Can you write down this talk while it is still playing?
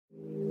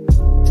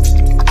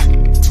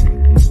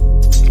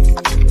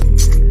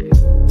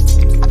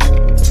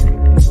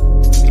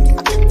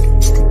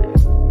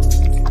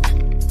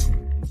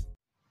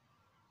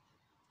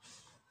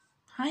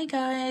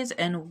guys,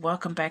 and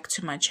welcome back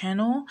to my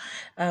channel.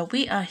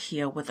 We are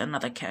here with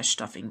another cash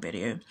stuffing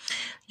video.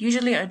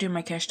 Usually I do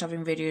my cash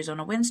stuffing videos on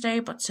a Wednesday,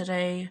 but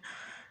today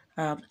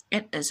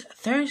it is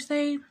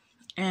Thursday,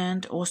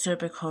 and also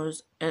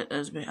because I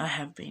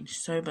have been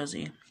so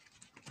busy.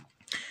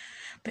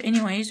 But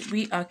anyways,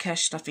 we are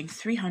cash stuffing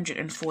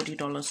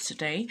 $340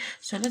 today,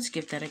 so let's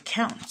give that a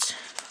count.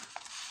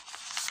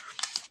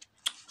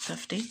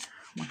 50,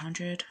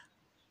 100,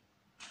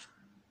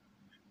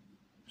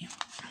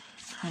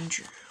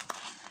 100,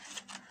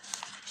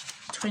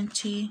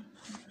 20,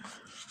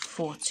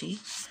 40,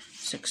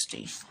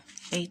 60,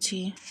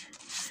 80,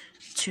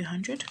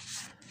 200,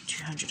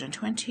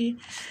 220,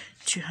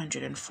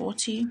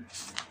 240,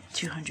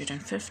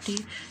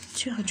 250,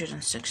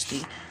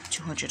 260,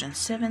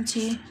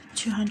 270,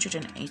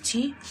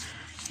 280,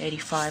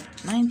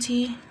 85,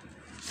 90,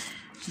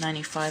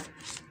 95,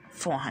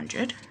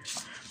 400,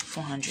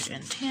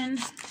 410,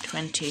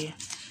 20,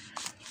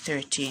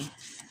 30,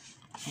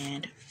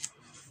 and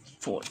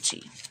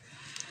 40.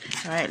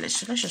 Alright,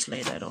 let's just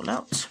lay that all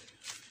out.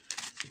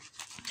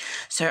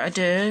 So I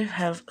do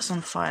have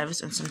some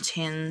 5s and some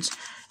 10s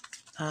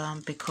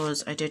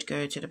because I did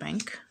go to the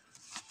bank.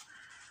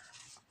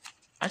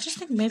 I just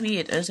think maybe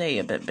it is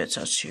a bit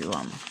better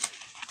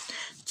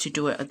to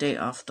do it a day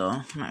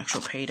after my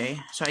actual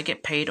payday. So I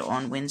get paid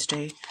on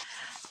Wednesday,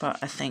 but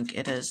I think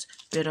it is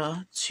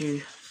better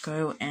to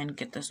go and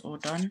get this all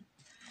done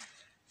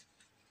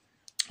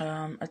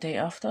a day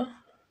after.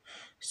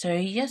 So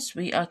yes,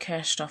 we are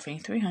cash stuffing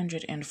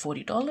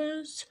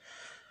 $340.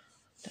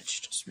 Let's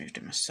just move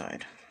them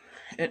aside.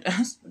 It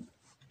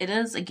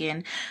is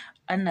again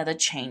another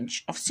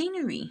change of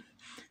scenery.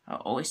 I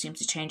always seem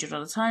to change it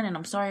all the time, and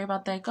I'm sorry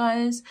about that,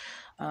 guys.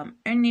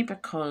 Only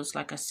because,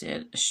 like I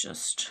said, it's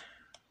just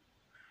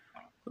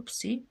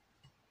oopsie.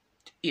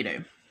 You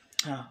know,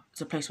 it's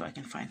a place where I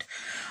can find.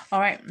 All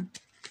right,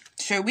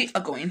 so we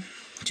are going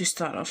to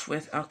start off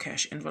with our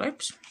cash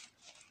envelopes.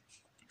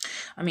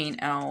 I mean,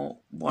 our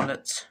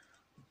wallet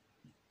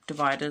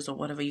dividers, or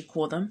whatever you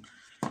call them.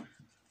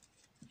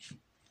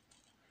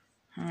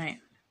 Alright.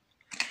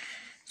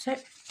 So,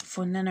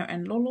 for Nana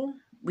and Lolo,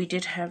 we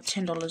did have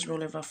 $10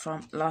 rollover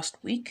from last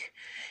week.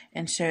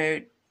 And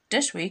so,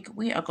 this week,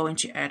 we are going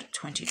to add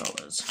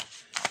 $20.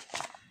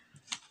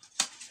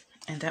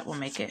 And that will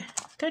make it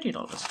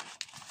 $30.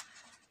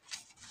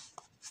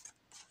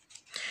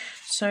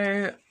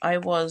 So, I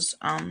was,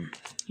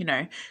 you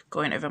know,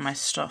 going over my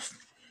stuff.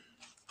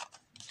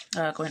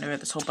 Going over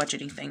this whole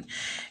budgeting thing,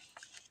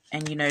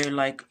 and you know,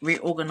 like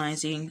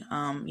reorganizing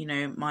you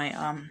know, my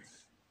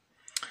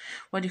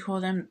what do you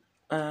call them,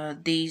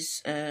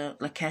 these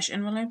like cash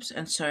envelopes.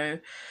 And so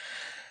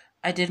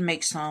I did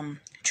make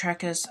some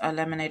trackers. I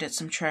laminated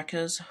some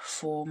trackers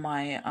for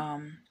my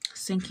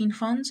sinking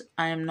funds.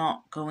 I am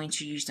not going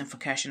to use them for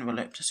cash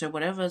envelopes, so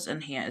whatever's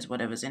in here is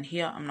whatever's in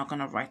here. I'm not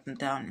going to write them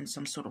down in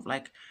some sort of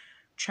like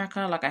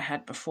tracker like I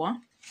had before.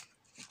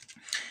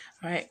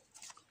 All right.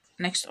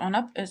 Next on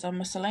up is our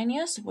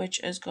miscellaneous, which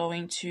is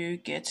going to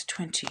get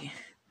 20. It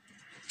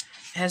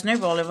has no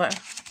rollover.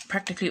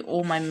 Practically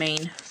all my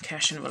main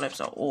cash envelopes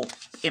are all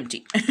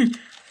empty.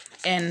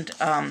 And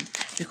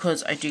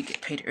because I do get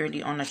paid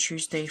early on a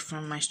Tuesday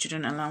from my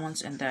student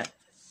allowance, and that,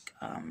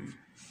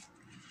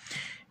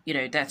 you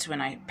know, that's when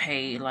I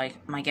pay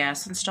like my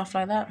gas and stuff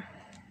like that.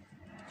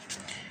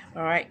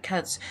 Alright,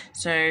 kids.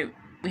 So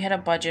we had a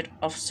budget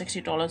of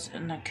 $60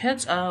 in the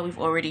kids. We've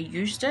already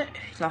used it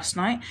last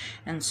night,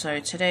 and so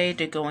today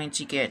they're going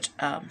to get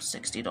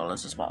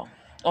 $60 as well.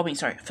 I mean,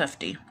 sorry,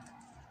 50.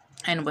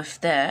 And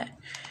with that,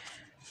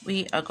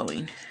 we are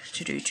going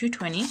to do 2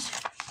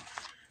 20s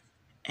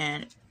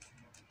and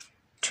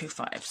 2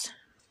 5s.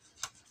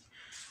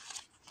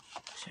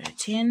 So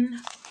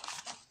 10,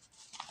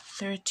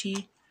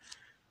 30,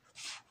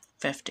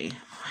 50.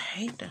 I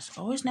hate this.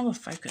 I always never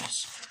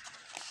focus.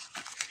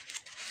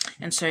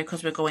 And so,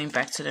 because we're going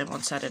back to them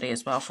on Saturday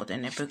as well for their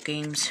netbook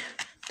games,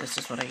 this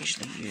is what I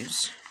usually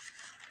use.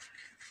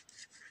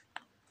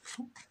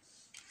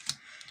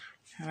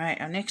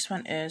 Alright, our next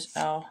one is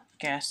our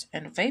gas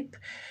and vape.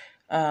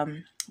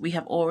 We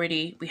had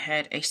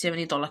a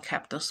 $70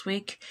 cap this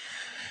week.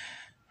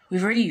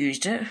 We've already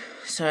used it,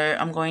 so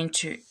I'm going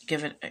to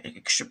give it an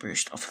extra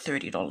boost of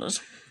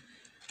 $30.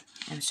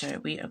 And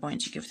so we are going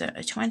to give that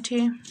a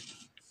 20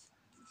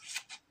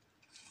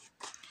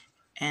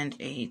 and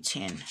a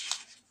 10.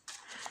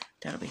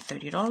 That'll be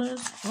 $30.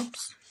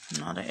 Whoops,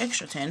 not an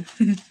extra 10.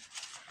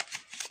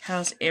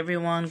 How's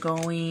everyone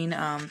going?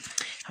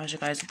 How's your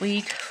guys'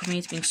 week? For me,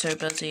 it's been so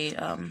busy.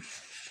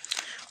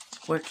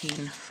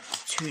 Working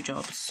 2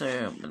 jobs.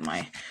 So with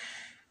my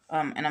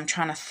and I'm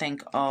trying to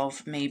think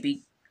of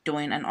maybe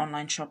doing an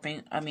online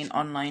shopping. I mean,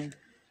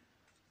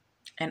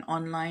 an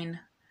online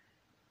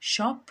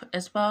shop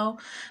as well.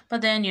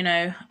 But then, you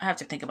know, I have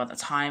to think about the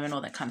time and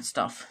all that kind of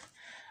stuff.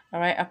 All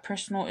right, our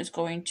personal is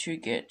going to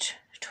get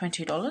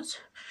 $20,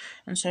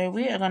 and so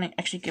we are going to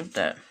actually give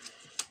that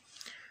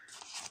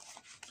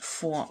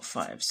 4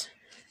 5s.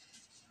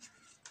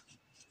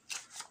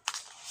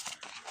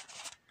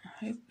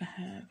 I hope I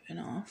have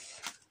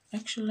enough.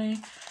 Actually,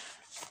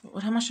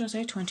 What? How much did I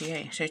say?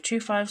 28. So 2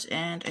 5s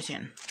and a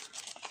 10.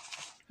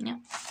 Yeah.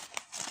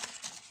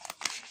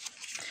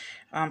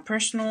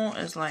 Personal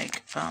is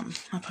like,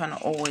 my partner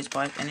always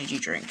buys energy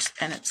drinks,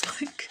 and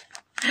it's like,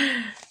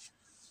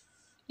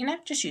 you know,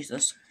 just use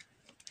this.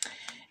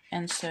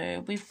 And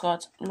so we've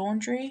got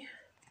laundry,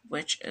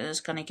 which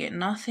is going to get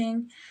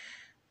nothing.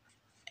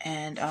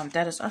 And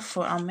that is up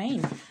for our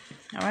main.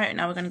 Alright,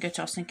 now we're going to go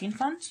to our sinking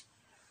funds.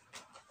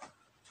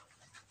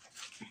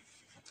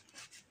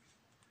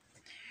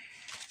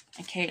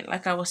 Okay,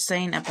 like I was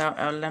saying about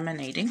our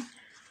laminating.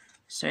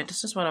 So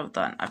this is what I've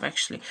done.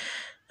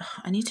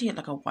 I need to get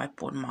like a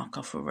whiteboard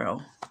marker for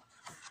real.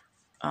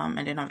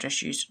 And then I've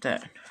just used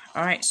that.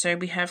 Alright, so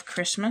we have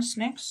Christmas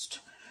next.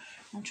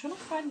 I'm trying to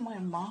find my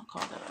marker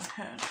that I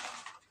had.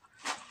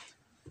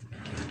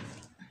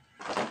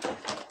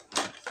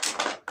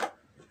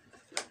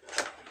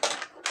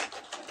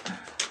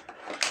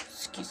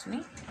 Excuse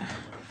me.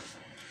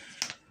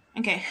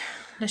 Okay,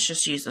 let's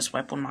just use this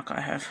whiteboard marker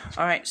I have.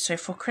 Alright, so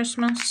for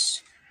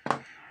Christmas,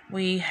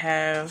 we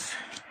have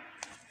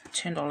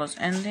 $10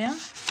 in there.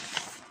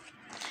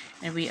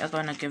 And we are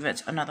going to give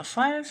it another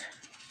 5,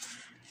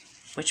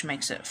 which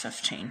makes it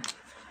 15.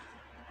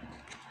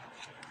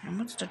 And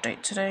what's the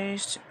date today?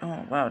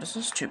 Oh, wow, this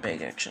is too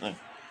big, actually.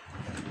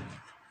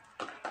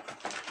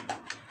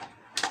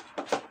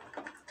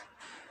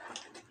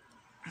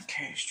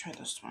 Okay, let's try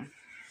this one.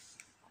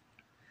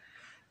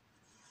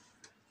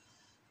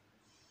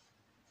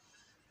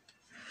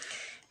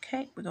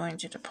 Okay, we're going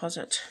to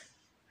deposit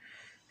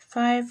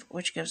 5,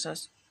 which gives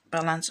us a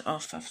balance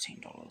of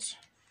 $15.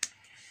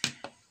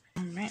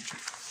 Alright.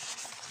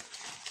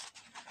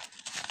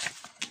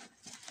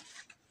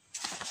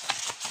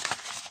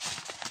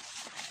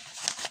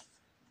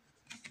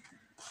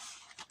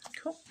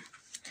 Cool.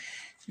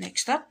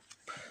 Next up,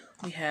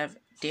 we have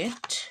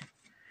debt,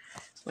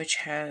 which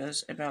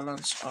has a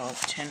balance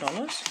of $10.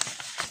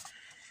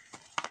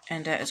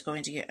 And that is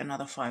going to get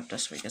another 5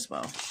 this week as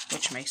well,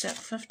 which makes it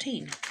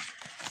 15.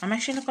 I'm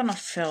actually not going to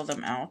fill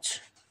them out.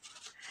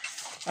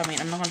 I'm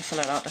not going to fill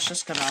it out. It's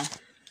just going to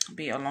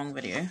be a long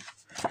video.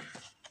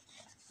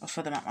 I'll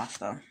fill them up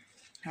after.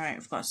 Alright,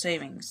 we've got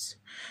savings,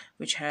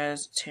 which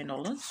has $10.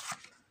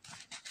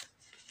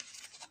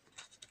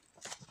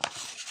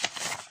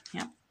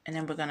 Yep, and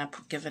then we're going to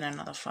give it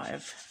another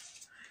 5,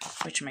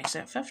 which makes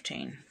it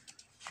 15.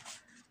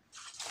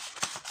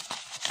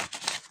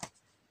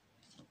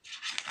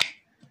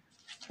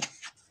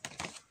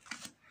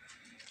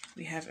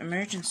 We have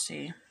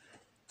emergency,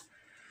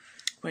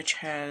 which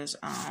has,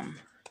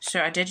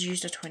 so I did use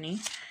the 20,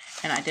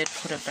 and I did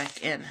put it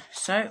back in.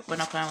 So we're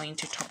not going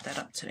to top that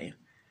up today.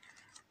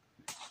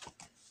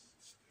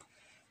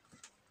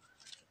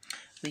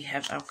 We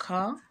have our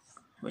car,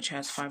 which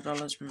has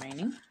 $5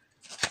 remaining.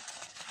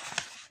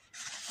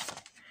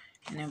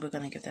 And then we're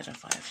going to give that a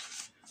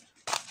 5,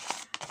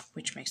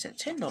 which makes it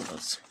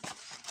 $10.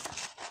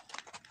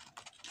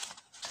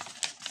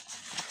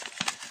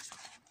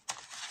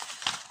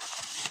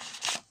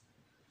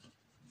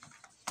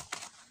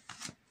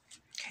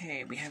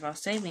 Okay, we have our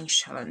savings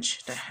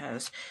challenge that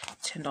has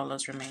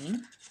 $10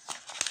 remaining.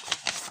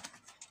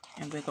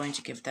 And we're going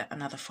to give that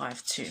another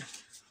 5 too.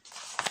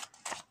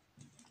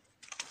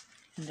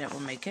 And that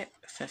will make it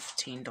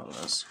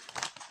 $15.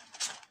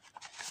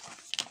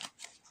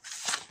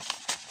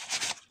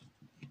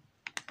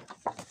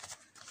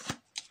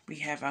 We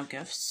have our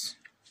gifts,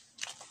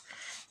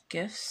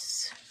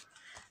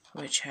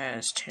 which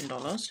has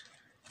 $10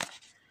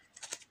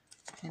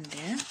 in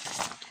there,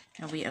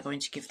 and we are going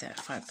to give that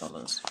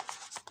 $5.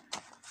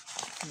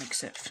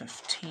 Makes it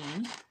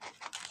 15.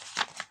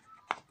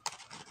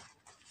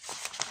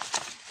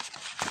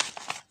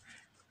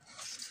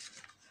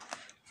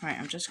 Alright,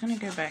 I'm just going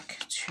to go back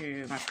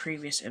to my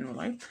previous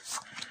envelope,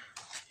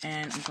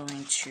 and I'm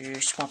going to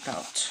swap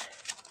out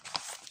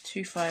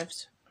 2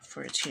 5s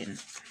for a 10,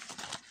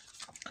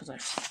 because I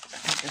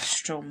think there's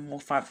still more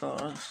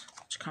 $5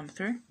 to come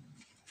through.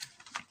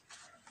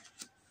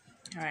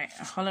 Alright,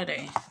 a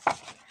holiday,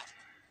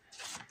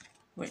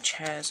 which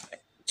has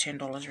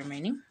 $10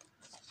 remaining.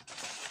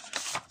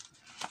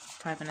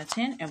 5 and a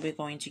 10, and we're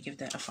going to give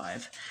that a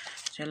 5.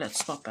 So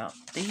let's swap out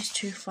these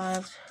 2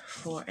 5s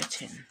for a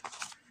 10,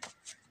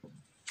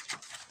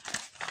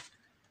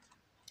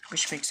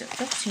 which makes it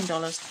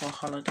 $15 for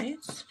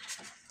holidays.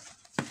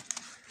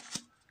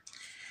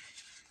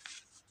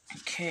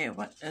 Okay,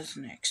 what is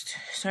next?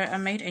 So I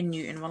made a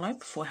new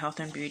envelope for health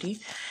and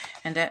beauty,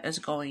 and that is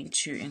going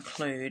to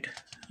include,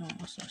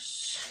 what's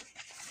this?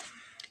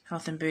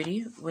 Health and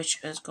beauty,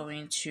 which is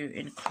going to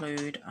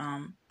include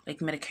like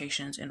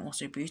medications and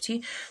also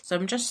beauty. So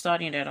I'm just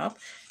starting that up,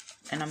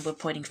 and we're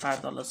putting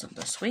 $5 in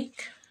this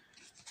week.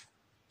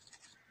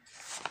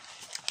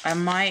 I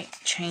might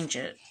change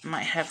it.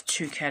 Might have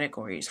 2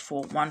 categories,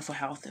 one for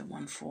health and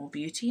one for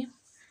beauty.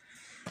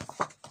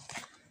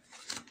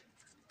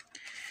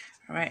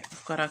 Alright,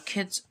 we've got our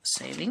kids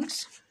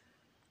savings,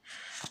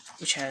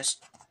 which has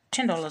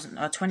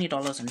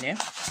 $20 in there.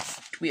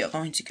 We are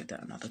going to give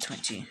that another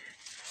 20,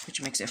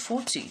 which makes it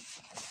 40.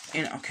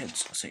 in our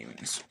kids'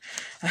 savings.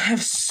 I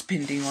have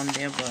spending on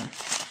there, but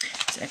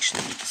it's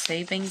actually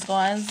savings,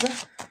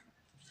 guys.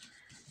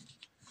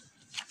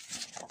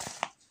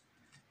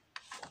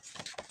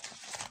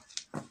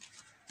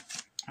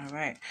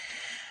 Alright.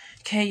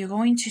 Okay, you're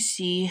going to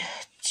see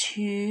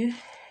two...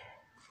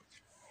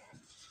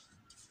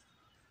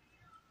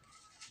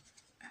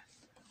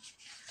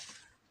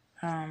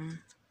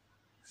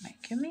 Wait,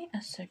 give me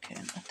a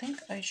second. I think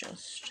I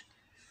just...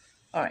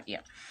 Alright,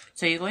 yeah.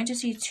 So you're going to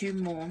see two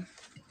more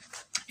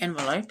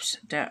envelopes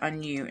that are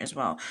new as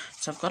well.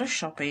 So I've got a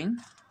shopping,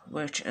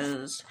 which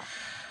is...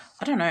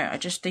 I don't know, I'm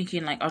just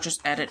thinking like I'll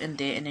just add it in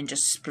there and then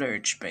just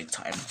splurge big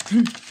time.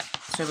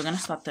 So we're going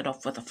to start that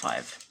off with a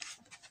 5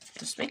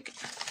 this week.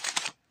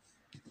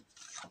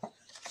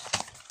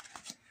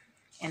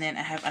 And then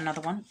I have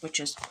another one, which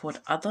is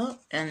called Other.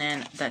 And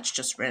then that's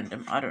just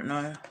random. I don't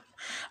know.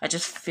 I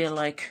just feel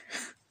like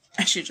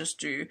I should just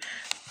do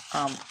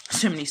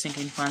so many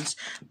sinking funds.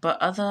 But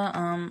Other,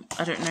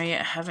 I don't know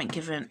yet. I haven't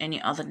given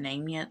any other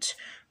name yet.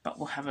 But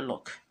we'll have a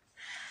look.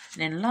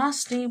 And then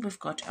lastly, we've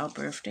got our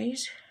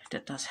birthdays.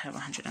 That does have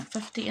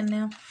 150 in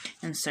there.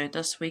 And so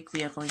this week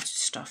we are going to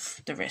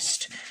stuff the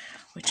rest.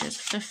 Which is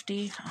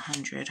 50,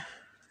 100,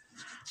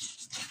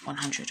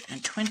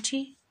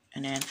 120.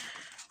 And then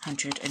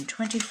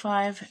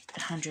 125,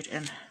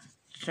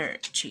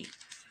 130.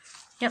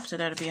 Yep, so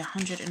that'll be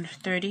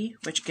 130,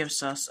 which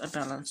gives us a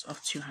balance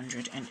of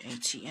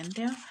 280 in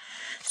there.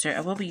 So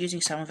I will be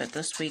using some of it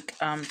this week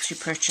to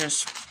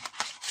purchase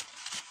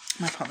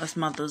my partner's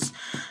mother's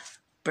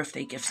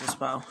birthday gifts as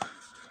well.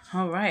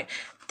 Alright,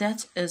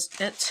 that is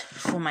it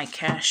for my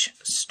cash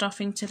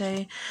stuffing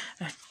today.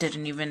 I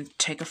didn't even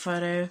take a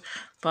photo,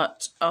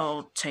 but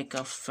I'll take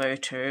a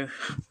photo.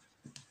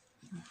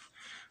 I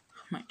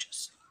might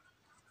just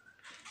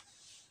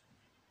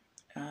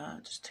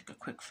take a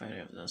quick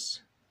photo of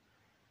this.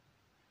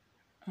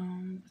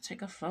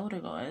 Take a photo,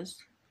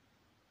 guys.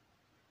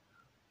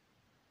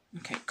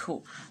 Okay,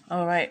 cool.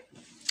 Alright,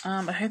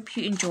 I hope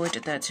you enjoyed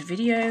that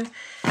video.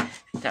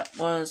 That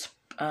was,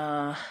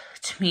 to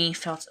me,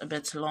 felt a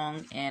bit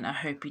long, and I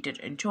hope you did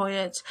enjoy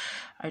it.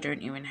 I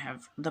don't even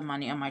have the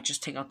money. I might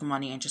just take out the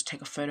money and just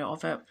take a photo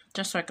of it,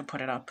 just so I can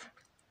put it up.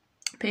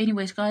 But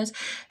anyways, guys,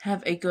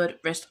 have a good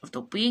rest of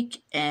the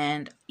week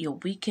and your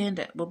weekend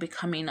that will be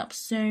coming up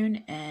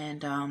soon.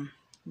 And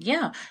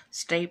yeah,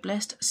 stay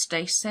blessed,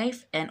 stay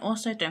safe, and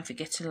also don't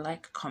forget to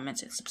like,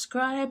 comment, and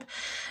subscribe,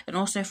 and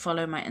also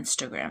follow my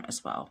Instagram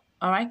as well.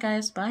 Alright,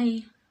 guys,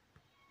 bye.